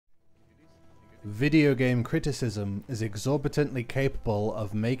Video game criticism is exorbitantly capable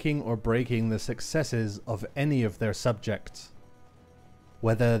of making or breaking the successes of any of their subjects.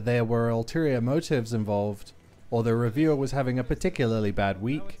 Whether there were ulterior motives involved, or the reviewer was having a particularly bad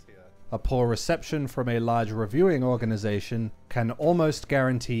week, a poor reception from a large reviewing organization can almost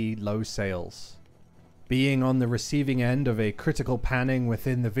guarantee low sales. Being on the receiving end of a critical panning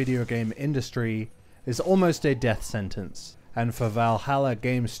within the video game industry is almost a death sentence, and for Valhalla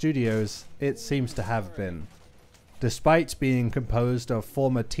Game Studios, it seems to have been. Despite being composed of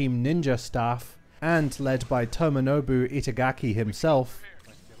former Team Ninja staff and led by Tomonobu Itagaki himself,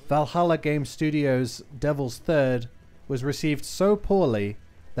 Valhalla Game Studios' Devil's Third was received so poorly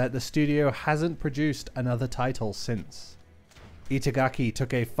that the studio hasn't produced another title since. Itagaki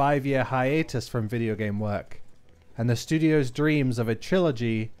took a 5-year hiatus from video game work, and the studio's dreams of a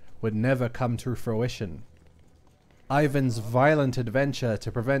trilogy would never come to fruition. Ivan's violent adventure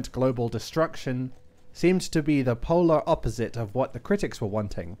to prevent global destruction seemed to be the polar opposite of what the critics were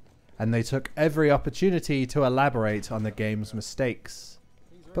wanting, and they took every opportunity to elaborate on the game's mistakes.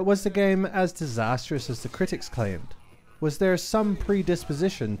 But was the game as disastrous as the critics claimed? Was there some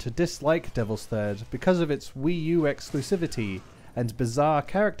predisposition to dislike Devil's Third because of its Wii U exclusivity and bizarre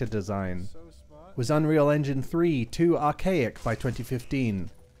character design? Was Unreal Engine 3 too archaic by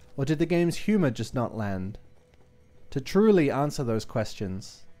 2015? Or did the game's humor just not land? To truly answer those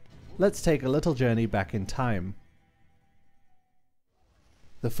questions, let's take a little journey back in time.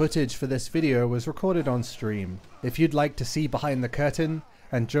 The footage for this video was recorded on stream. If you'd like to see behind the curtain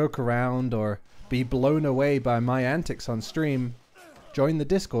and joke around or be blown away by my antics on stream, join the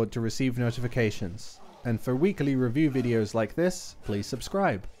Discord to receive notifications. And for weekly review videos like this, please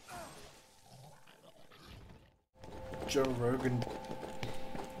subscribe. Joe Rogan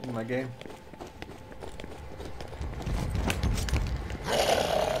in my game.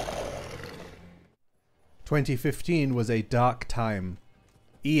 "2015 was a dark time.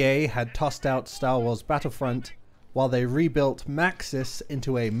 EA had tossed out Star Wars Battlefront while they rebuilt Maxis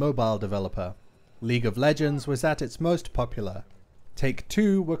into a mobile developer. League of Legends was at its most popular.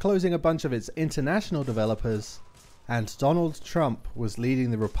 Take-Two were closing a bunch of its international developers, and Donald Trump was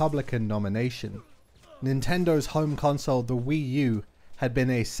leading the Republican nomination. Nintendo's home console, the Wii U, had been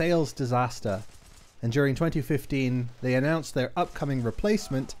a sales disaster, and during 2015 they announced their upcoming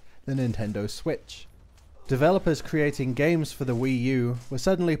replacement, the Nintendo Switch. Developers creating games for the Wii U were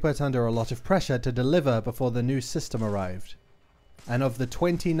suddenly put under a lot of pressure to deliver before the new system arrived. And of the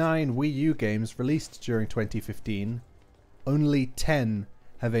 29 Wii U games released during 2015, only 10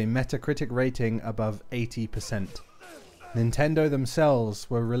 have a Metacritic rating above 80%. Nintendo themselves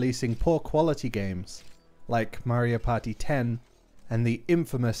were releasing poor quality games, like Mario Party 10 and the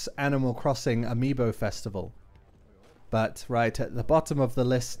infamous Animal Crossing Amiibo Festival. But right at the bottom of the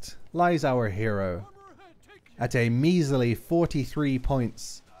list lies our hero. At a measly 43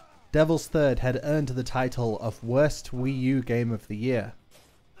 points, Devil's Third had earned the title of Worst Wii U Game of the Year.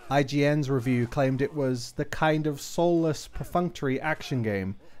 IGN's review claimed it was the kind of soulless, perfunctory action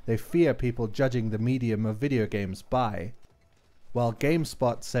game they fear people judging the medium of video games by, while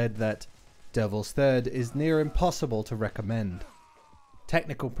GameSpot said that Devil's Third is near impossible to recommend.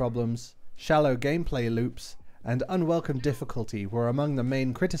 Technical problems, shallow gameplay loops, and unwelcome difficulty were among the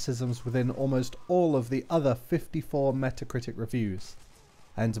main criticisms within almost all of the other 54 Metacritic reviews,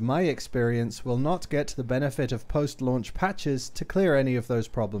 and my experience will not get the benefit of post-launch patches to clear any of those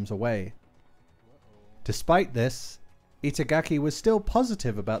problems away. Despite this, Itagaki was still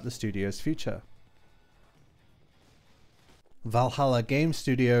positive about the studio's future. Valhalla Game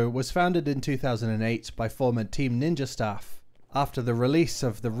Studio was founded in 2008 by former Team Ninja staff after the release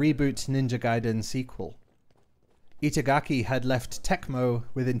of the reboot Ninja Gaiden sequel. Itagaki had left Tecmo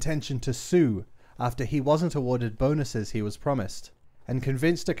with intention to sue after he wasn't awarded bonuses he was promised, and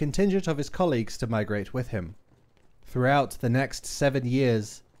convinced a contingent of his colleagues to migrate with him. Throughout the next 7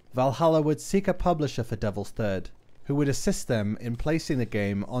 years, Valhalla would seek a publisher for Devil's Third, who would assist them in placing the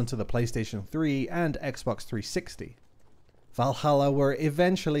game onto the PlayStation 3 and Xbox 360. Valhalla were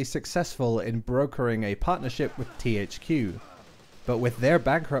eventually successful in brokering a partnership with THQ, but with their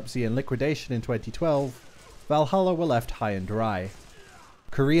bankruptcy and liquidation in 2012, Valhalla were left high and dry.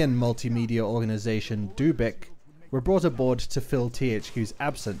 Korean multimedia organization Dubik were brought aboard to fill THQ's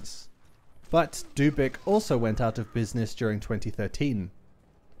absence, but Dubik also went out of business during 2013.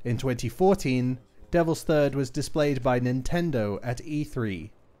 In 2014, Devil's Third was displayed by Nintendo at E3,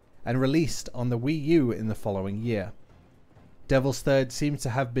 and released on the Wii U in the following year. Devil's Third seems to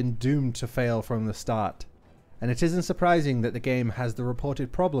have been doomed to fail from the start, and it isn't surprising that the game has the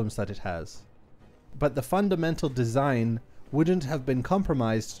reported problems that it has. But the fundamental design wouldn't have been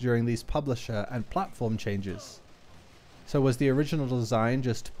compromised during these publisher and platform changes. So was the original design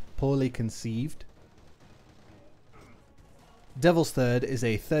just poorly conceived? Devil's Third is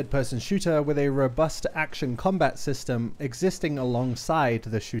a third-person shooter with a robust action combat system existing alongside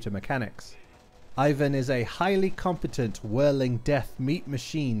the shooter mechanics. Ivan is a highly competent whirling death meat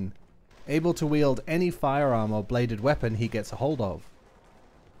machine, able to wield any firearm or bladed weapon he gets a hold of.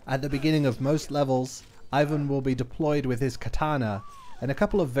 At the beginning of most levels, Ivan will be deployed with his katana and a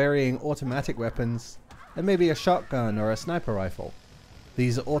couple of varying automatic weapons, and maybe a shotgun or a sniper rifle.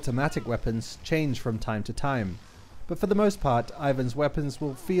 These automatic weapons change from time to time, but for the most part, Ivan's weapons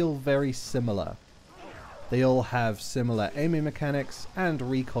will feel very similar. They all have similar aiming mechanics and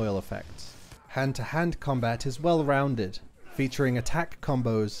recoil effects. Hand-to-hand combat is well-rounded, featuring attack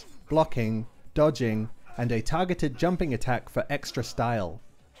combos, blocking, dodging, and a targeted jumping attack for extra style.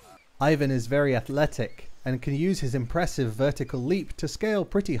 Ivan is very athletic and can use his impressive vertical leap to scale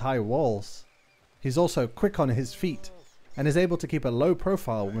pretty high walls. He's also quick on his feet and is able to keep a low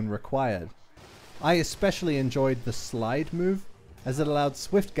profile when required. I especially enjoyed the slide move, as it allowed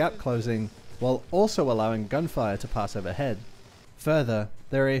swift gap closing while also allowing gunfire to pass overhead. Further,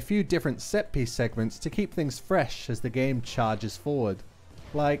 there are a few different set piece segments to keep things fresh as the game charges forward,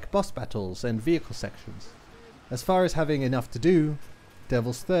 like boss battles and vehicle sections. As far as having enough to do,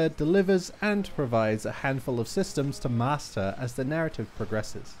 Devil's Third delivers and provides a handful of systems to master as the narrative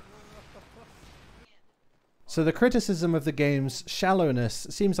progresses. So the criticism of the game's shallowness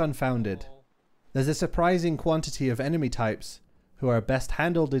seems unfounded. There's a surprising quantity of enemy types who are best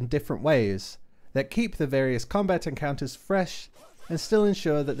handled in different ways that keep the various combat encounters fresh and still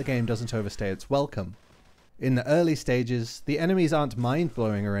ensure that the game doesn't overstay its welcome. In the early stages, the enemies aren't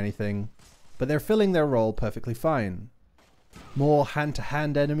mind-blowing or anything, but they're filling their role perfectly fine. More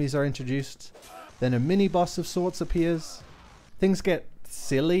hand-to-hand enemies are introduced, then a mini-boss of sorts appears. Things get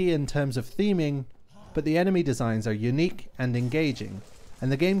silly in terms of theming, but the enemy designs are unique and engaging,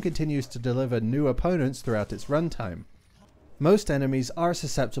 and the game continues to deliver new opponents throughout its runtime. Most enemies are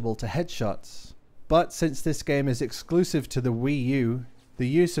susceptible to headshots, but since this game is exclusive to the Wii U, the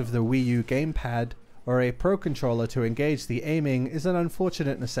use of the Wii U gamepad or a Pro Controller to engage the aiming is an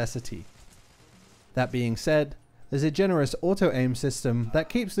unfortunate necessity. That being said, there's a generous auto-aim system that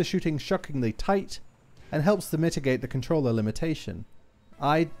keeps the shooting shockingly tight and helps to mitigate the controller limitation.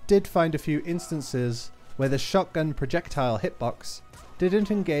 I did find a few instances where the shotgun projectile hitbox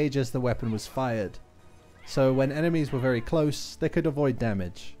didn't engage as the weapon was fired, so when enemies were very close they could avoid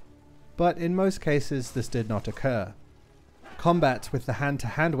damage. But in most cases this did not occur. Combat with the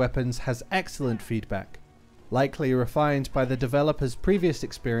hand-to-hand weapons has excellent feedback, likely refined by the developer's previous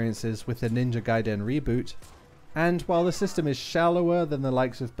experiences with the Ninja Gaiden reboot, and while the system is shallower than the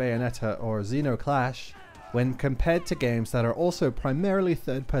likes of Bayonetta or Xenoclash, when compared to games that are also primarily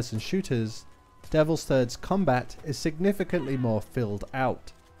third-person shooters, Devil's Third's combat is significantly more filled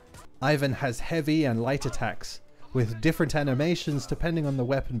out. Ivan has heavy and light attacks, with different animations depending on the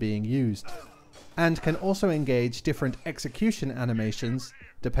weapon being used, and can also engage different execution animations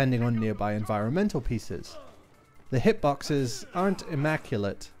depending on nearby environmental pieces. The hitboxes aren't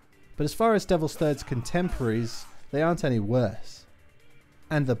immaculate, but as far as Devil's Third's contemporaries, they aren't any worse.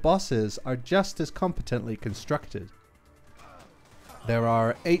 And the bosses are just as competently constructed. There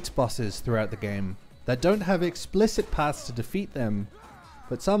are 8 bosses throughout the game that don't have explicit paths to defeat them,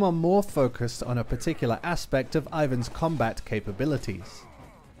 but some are more focused on a particular aspect of Ivan's combat capabilities.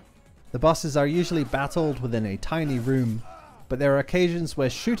 The bosses are usually battled within a tiny room, but there are occasions where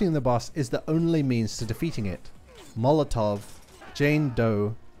shooting the boss is the only means to defeating it. Molotov, Jane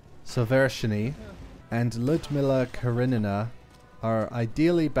Doe, Sovershiny, and Ludmila Karenina are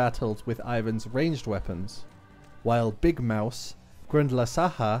ideally battled with Ivan's ranged weapons, while Big Mouse, Grundla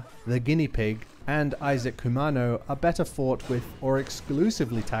Saha, the guinea pig, and Isaac Kumano are better fought with or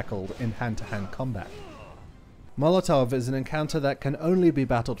exclusively tackled in hand-to-hand combat. Molotov is an encounter that can only be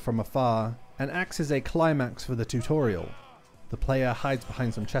battled from afar, and acts as a climax for the tutorial. The player hides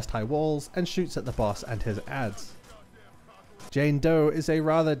behind some chest-high walls and shoots at the boss and his adds. Jane Doe is a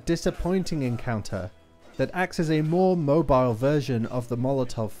rather disappointing encounter that acts as a more mobile version of the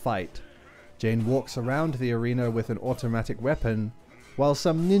Molotov fight. Jane walks around the arena with an automatic weapon, while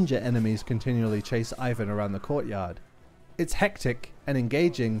some ninja enemies continually chase Ivan around the courtyard. It's hectic and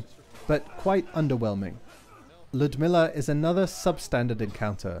engaging, but quite underwhelming. Ludmila is another substandard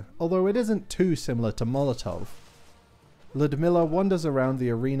encounter, although it isn't too similar to Molotov. Ludmila wanders around the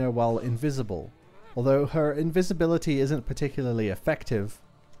arena while invisible, although her invisibility isn't particularly effective,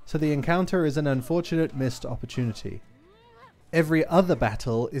 so the encounter is an unfortunate missed opportunity. Every other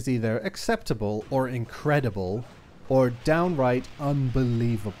battle is either acceptable or incredible, or downright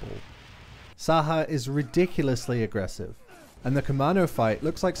unbelievable. Saha is ridiculously aggressive, and the Kumano fight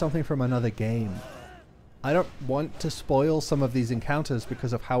looks like something from another game. I don't want to spoil some of these encounters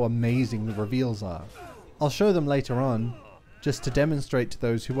because of how amazing the reveals are. I'll show them later on, just to demonstrate to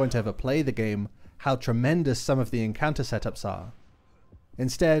those who won't ever play the game how tremendous some of the encounter setups are.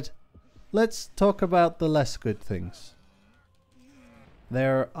 Instead, let's talk about the less good things.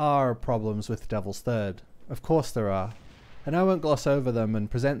 There are problems with Devil's Third, of course there are, and I won't gloss over them and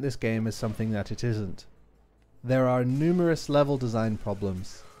present this game as something that it isn't. There are numerous level design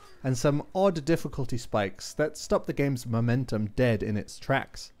problems, and some odd difficulty spikes that stop the game's momentum dead in its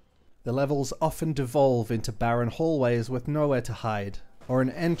tracks. The levels often devolve into barren hallways with nowhere to hide, or an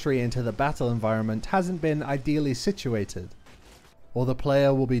entry into the battle environment hasn't been ideally situated, or the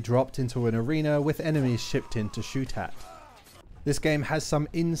player will be dropped into an arena with enemies shipped in to shoot at. This game has some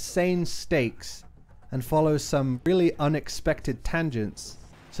insane stakes and follows some really unexpected tangents,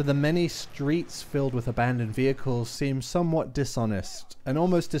 so the many streets filled with abandoned vehicles seem somewhat dishonest and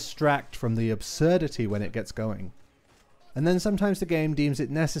almost distract from the absurdity when it gets going. And then sometimes the game deems it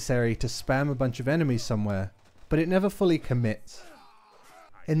necessary to spam a bunch of enemies somewhere, but it never fully commits.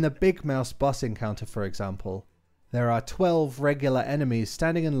 In the Big Mouse boss encounter, for example, there are 12 regular enemies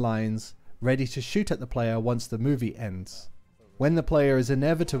standing in lines ready to shoot at the player once the movie ends. When the player is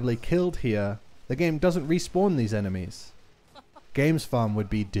inevitably killed here, the game doesn't respawn these enemies. Games Farm would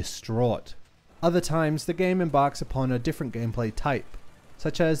be distraught. Other times the game embarks upon a different gameplay type,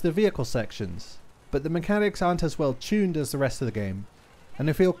 such as the vehicle sections, but the mechanics aren't as well tuned as the rest of the game, and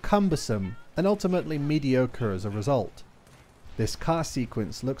they feel cumbersome and ultimately mediocre as a result. This car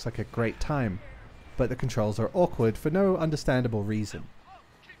sequence looks like a great time, but the controls are awkward for no understandable reason.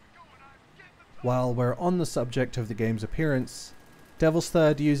 While we're on the subject of the game's appearance, Devil's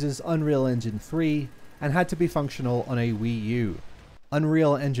Third uses Unreal Engine 3 and had to be functional on a Wii U.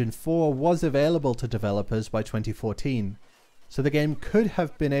 Unreal Engine 4 was available to developers by 2014, so the game could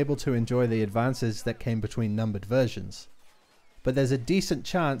have been able to enjoy the advances that came between numbered versions. But there's a decent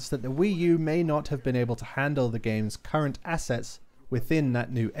chance that the Wii U may not have been able to handle the game's current assets within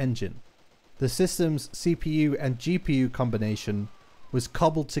that new engine. The system's CPU and GPU combination was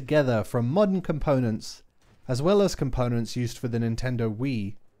cobbled together from modern components, as well as components used for the Nintendo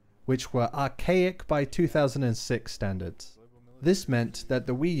Wii, which were archaic by 2006 standards. This meant that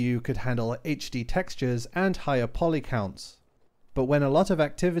the Wii U could handle HD textures and higher poly counts, but when a lot of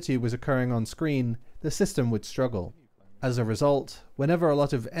activity was occurring on screen, the system would struggle. As a result, whenever a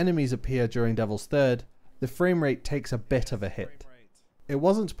lot of enemies appear during Devil's Third, the frame rate takes a bit of a hit. It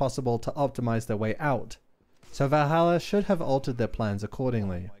wasn't possible to optimize their way out, so Valhalla should have altered their plans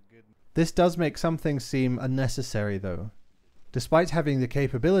accordingly. This does make some things seem unnecessary though. Despite having the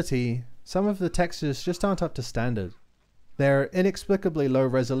capability, some of the textures just aren't up to standard. Their inexplicably low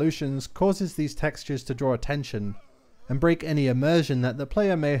resolutions causes these textures to draw attention and break any immersion that the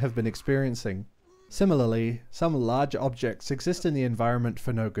player may have been experiencing. Similarly, some large objects exist in the environment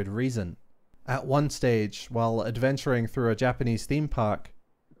for no good reason. At one stage, while adventuring through a Japanese theme park,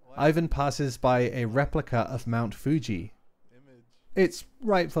 Ivan passes by a replica of Mount Fuji. It's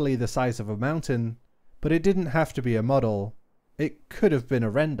rightfully the size of a mountain, but it didn't have to be a model. It could have been a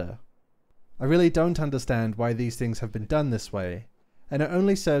render. I really don't understand why these things have been done this way, and it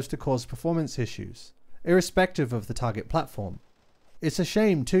only serves to cause performance issues, irrespective of the target platform. It's a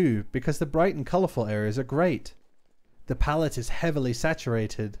shame too, because the bright and colourful areas are great. The palette is heavily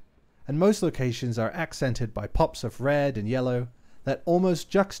saturated, and most locations are accented by pops of red and yellow that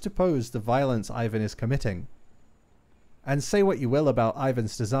almost juxtapose the violence Ivan is committing. And say what you will about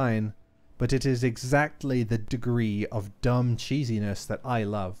Ivan's design, but it is exactly the degree of dumb cheesiness that I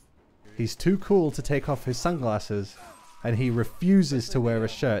love. He's too cool to take off his sunglasses, and he refuses to wear a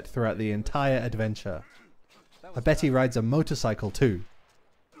shirt throughout the entire adventure. I bet he rides a motorcycle too.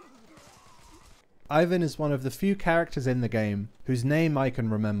 Ivan is one of the few characters in the game whose name I can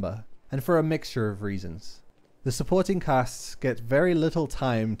remember, and for a mixture of reasons. The supporting casts get very little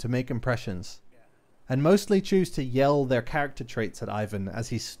time to make impressions, and mostly choose to yell their character traits at Ivan as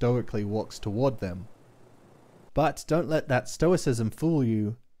he stoically walks toward them. But don't let that stoicism fool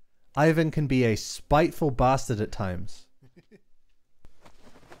you. Ivan can be a spiteful bastard at times.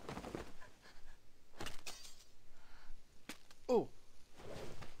 Oh.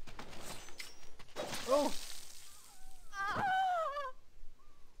 Oh.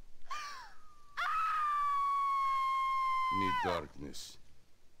 Need darkness.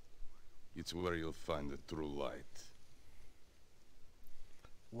 It's where you'll find the true light.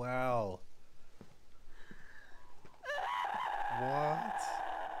 Wow. What?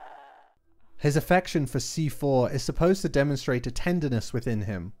 His affection for C4 is supposed to demonstrate a tenderness within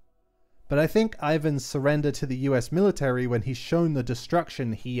him, but I think Ivan's surrender to the US military when he's shown the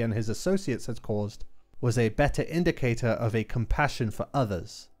destruction he and his associates had caused was a better indicator of a compassion for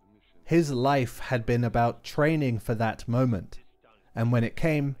others. His life had been about training for that moment, and when it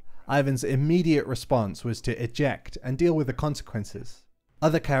came, Ivan's immediate response was to eject and deal with the consequences.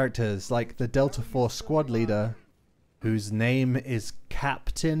 Other characters, like the Delta Force squad leader, whose name is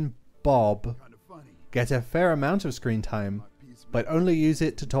Captain Bob, get a fair amount of screen time, but only use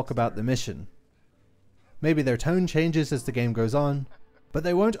it to talk about the mission. Maybe their tone changes as the game goes on, but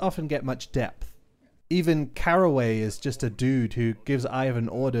they won't often get much depth. Even Caraway is just a dude who gives Ivan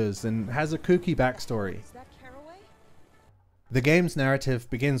orders and has a kooky backstory. The game's narrative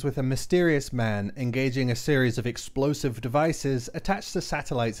begins with a mysterious man engaging a series of explosive devices attached to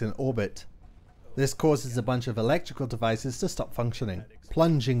satellites in orbit. This causes a bunch of electrical devices to stop functioning,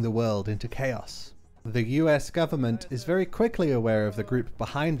 plunging the world into chaos. The US government is very quickly aware of the group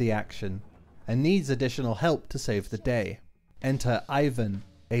behind the action and needs additional help to save the day. Enter Ivan,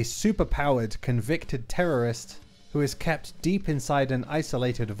 a superpowered convicted terrorist who is kept deep inside an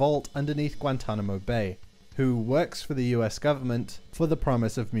isolated vault underneath Guantanamo Bay, who works for the US government for the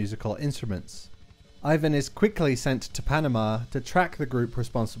promise of musical instruments. Ivan is quickly sent to Panama to track the group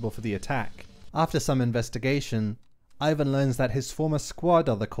responsible for the attack. After some investigation, Ivan learns that his former squad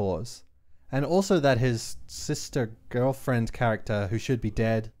are the cause, and also that his sister-girlfriend character, who should be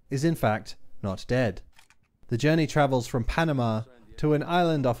dead, is in fact not dead. The journey travels from Panama to an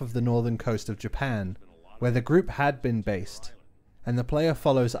island off of the northern coast of Japan, where the group had been based, and the player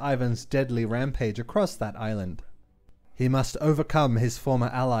follows Ivan's deadly rampage across that island. He must overcome his former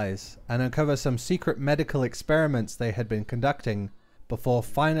allies and uncover some secret medical experiments they had been conducting before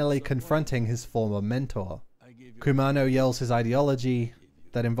finally confronting his former mentor. Kumano yells his ideology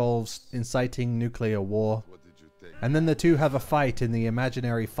that involves inciting nuclear war, and then the two have a fight in the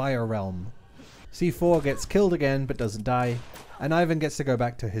imaginary fire realm. C4 gets killed again but doesn't die, and Ivan gets to go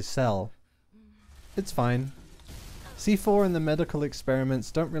back to his cell. It's fine. C4 and the medical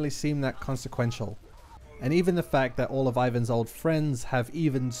experiments don't really seem that consequential, and even the fact that all of Ivan's old friends have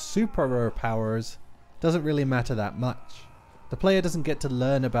even super powers doesn't really matter that much. The player doesn't get to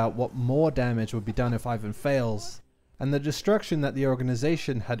learn about what more damage would be done if Ivan fails, and the destruction that the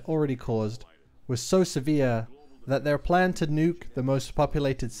organization had already caused was so severe that their plan to nuke the most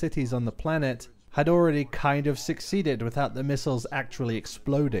populated cities on the planet had already kind of succeeded without the missiles actually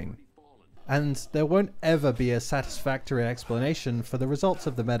exploding. And there won't ever be a satisfactory explanation for the results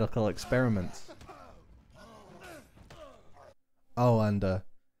of the medical experiments. Oh, and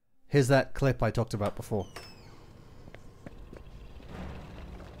here's that clip I talked about before.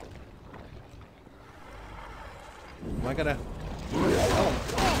 Am I gonna... Oh.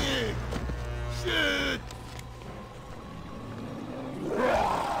 Shit!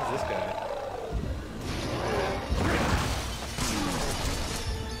 Who's this guy?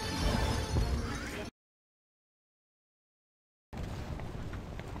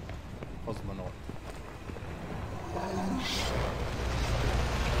 Tomonobu.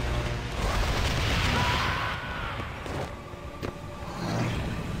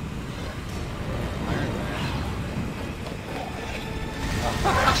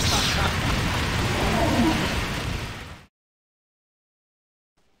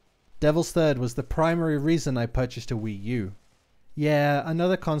 Devil's Third was the primary reason I purchased a Wii U. Yeah,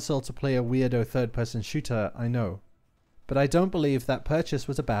 another console to play a weirdo third-person shooter, I know. But I don't believe that purchase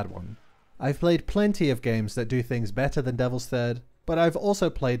was a bad one. I've played plenty of games that do things better than Devil's Third, but I've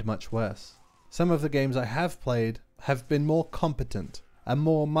also played much worse. Some of the games I have played have been more competent and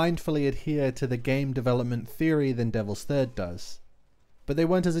more mindfully adhere to the game development theory than Devil's Third does, but they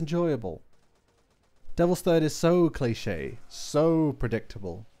weren't as enjoyable. Devil's Third is so cliché, so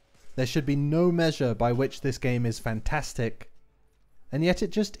predictable. There should be no measure by which this game is fantastic, and yet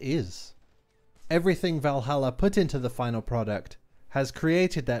it just is. Everything Valhalla put into the final product has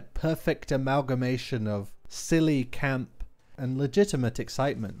created that perfect amalgamation of silly camp and legitimate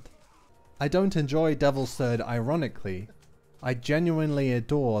excitement. I don't enjoy Devil's Third ironically. I genuinely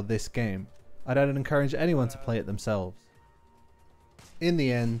adore this game, and I'd encourage anyone to play it themselves. In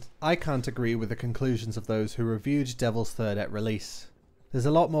the end, I can't agree with the conclusions of those who reviewed Devil's Third at release. There's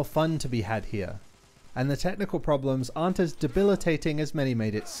a lot more fun to be had here, and the technical problems aren't as debilitating as many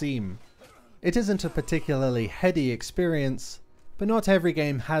made it seem. It isn't a particularly heady experience, but not every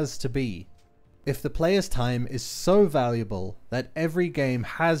game has to be. If the player's time is so valuable that every game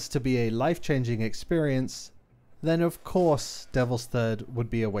has to be a life-changing experience, then of course Devil's Third would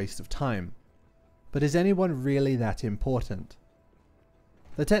be a waste of time. But is anyone really that important?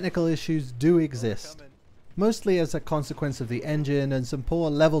 The technical issues do exist, mostly as a consequence of the engine and some poor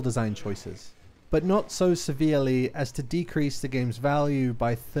level design choices, but not so severely as to decrease the game's value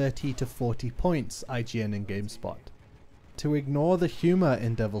by 30 to 40 points, IGN and GameSpot. To ignore the humor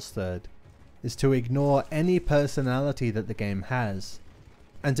in Devil's Third is to ignore any personality that the game has,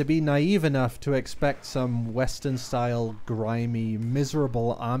 and to be naive enough to expect some Western-style, grimy,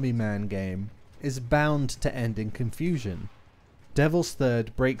 miserable army man game is bound to end in confusion. Devil's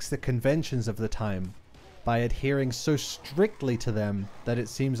Third breaks the conventions of the time by adhering so strictly to them that it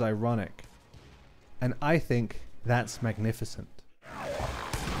seems ironic. And I think that's magnificent.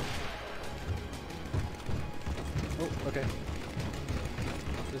 Oh, okay.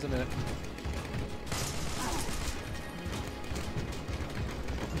 Just a minute.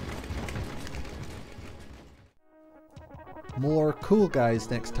 More cool guys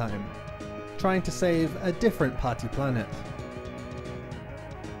next time, trying to save a different party planet.